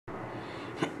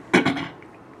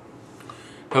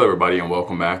Hello everybody and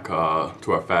welcome back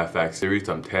to our Fast Fact series.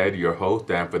 I'm Ted, your host,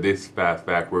 and for this Fast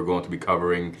Fact we're going to be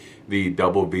covering the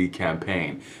Double V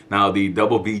campaign. Now the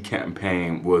Double V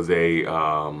campaign was a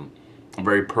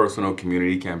very personal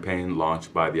community campaign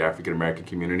launched by the African American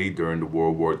community during the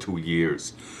World War II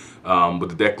years.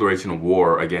 With the declaration of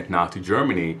war against Nazi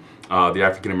Germany, the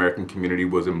African American community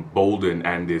was emboldened,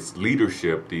 and its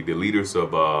leadership, the leaders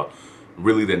of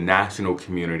really the national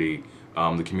community,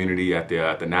 the community at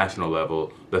the national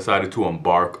level, decided to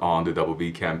embark on the Double V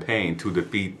campaign to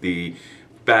defeat the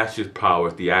fascist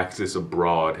powers, the Axis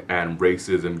abroad, and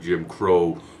racism, Jim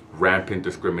Crow, rampant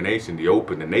discrimination, the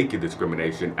open, the naked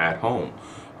discrimination at home.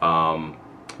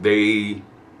 It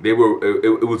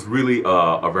was really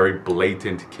a very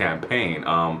blatant campaign.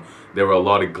 There were a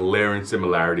lot of glaring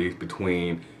similarities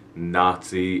between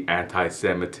Nazi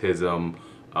anti-Semitism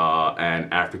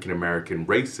and African American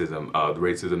racism, the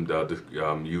racism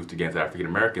used against African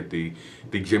Americans, the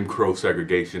Jim Crow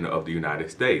segregation of the United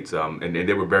States, and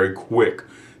they were very quick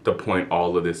to point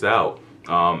all of this out.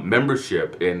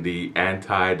 Membership in the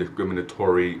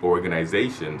anti-discriminatory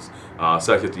organizations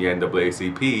such as the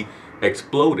NAACP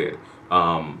exploded.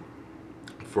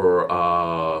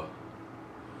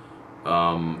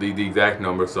 The exact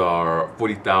numbers are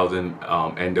 40,000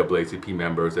 NAACP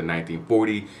members in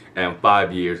 1940, and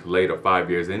 5 years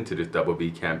into this Double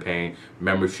V campaign,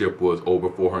 membership was over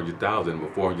 400,000,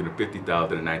 with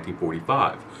 450,000 in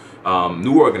 1945.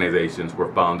 New organizations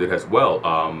were founded as well.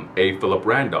 A. Philip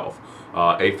Randolph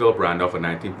in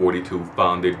 1942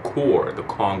 founded CORE, the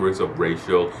Congress of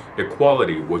Racial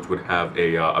Equality, which would have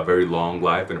a very long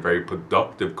life and a very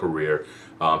productive career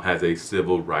as a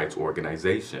civil rights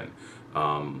organization.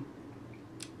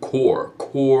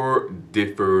 CORE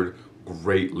differed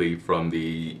greatly from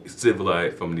the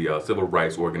civil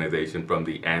rights organization, from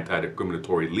the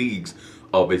anti-discriminatory leagues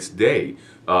of its day.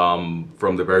 From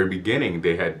the very beginning,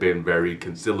 they had been very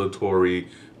conciliatory.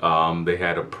 They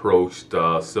had approached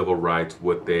civil rights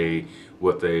with a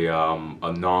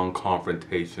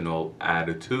non-confrontational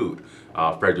attitude.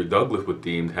 Frederick Douglass was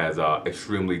deemed as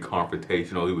extremely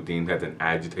confrontational. He was deemed as an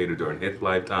agitator during his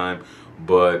lifetime.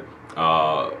 But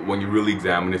when you really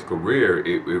examine his career,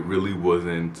 it really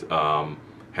wasn't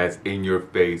as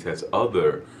in-your-face as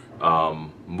other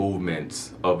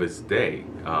movements of its day.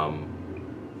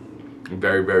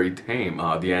 Very, very tame.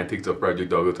 The antics of Frederick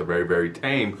Douglass are very, very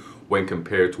tame when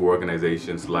compared to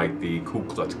organizations like the Ku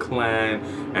Klux Klan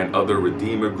and other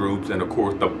Redeemer groups, and of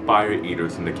course the Fire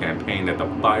Eaters, in the campaign that the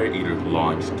Fire Eaters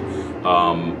launched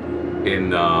in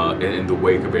the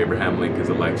wake of Abraham Lincoln's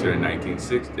election in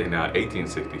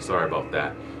 1860. Sorry about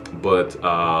that. But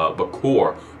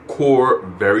CORE,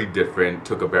 very different,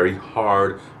 took a very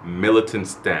hard militant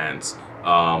stance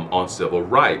on civil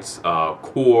rights.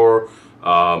 CORE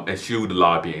eschewed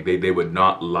lobbying. They would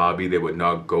not lobby. They would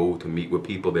not go to meet with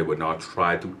people. They would not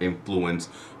try to influence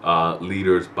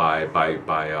leaders by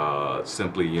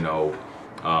simply,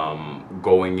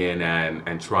 going in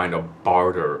and trying to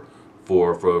barter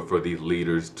for these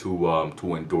leaders to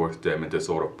endorse them and to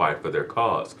sort of fight for their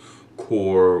cause.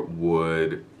 CORE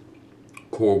would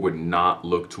not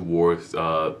look towards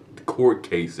court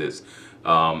cases.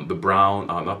 The Brown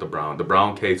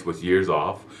case was years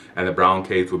off, and the Brown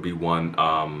case would be one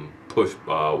pushed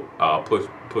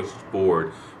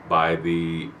forward by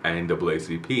the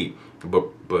NAACP.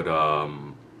 But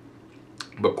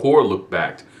CORE looked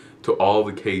back to all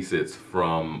the cases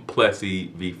from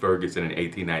Plessy v. Ferguson in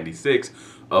 1896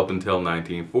 up until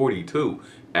 1942,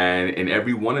 and in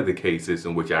every one of the cases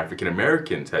in which African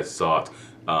Americans had sought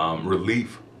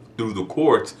relief through the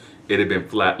courts, it had been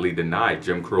flatly denied.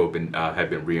 Jim Crow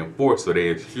had been reinforced, so they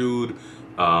eschewed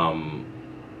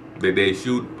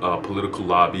political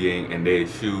lobbying, and they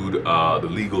eschewed the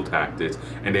legal tactics,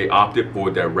 and they opted for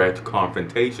direct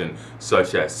confrontation,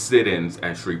 such as sit-ins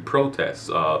and street protests.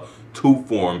 Two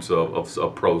forms of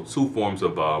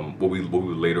what we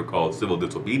would later call civil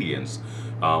disobedience,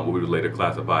 what we would later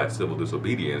classify as civil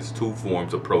disobedience. Two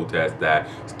forms of protest that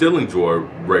still enjoy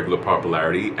regular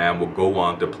popularity and will go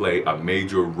on to play a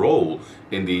major role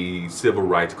in the civil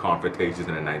rights confrontations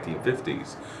in the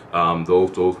 1950s.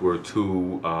 Those were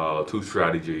two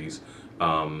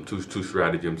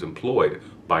stratagems employed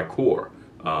by CORE,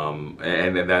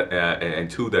 and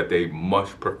two that they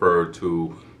much preferred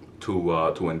to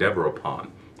endeavor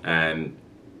upon, and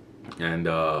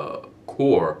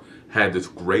CORE had this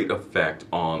great effect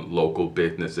on local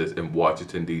businesses in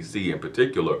Washington, D.C. in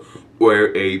particular,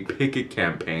 where a picket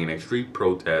campaign, a street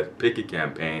protest picket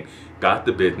campaign, got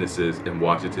the businesses in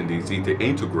Washington, D.C. to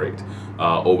integrate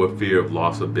over fear of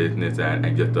loss of business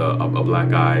and just a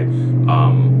black eye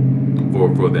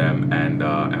for them and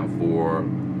for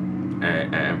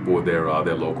and for their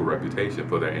local reputation,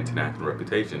 for their international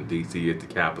reputation. DC is the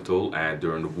capital, and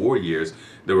during the war years,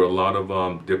 there were a lot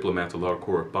of diplomats, a lot of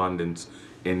correspondents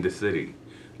in the city.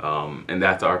 And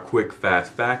that's our quick,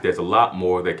 fast fact. There's a lot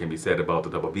more that can be said about the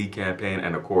Double V campaign,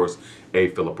 and of course, A.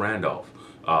 Philip Randolph.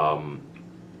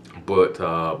 But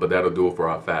that'll do it for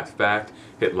our fast fact.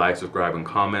 Hit like, subscribe, and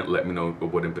comment. Let me know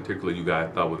what in particular you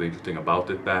guys thought was interesting about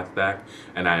this fast fact.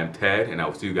 And I am Ted, and I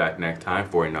will see you guys next time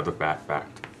for another fast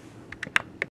fact.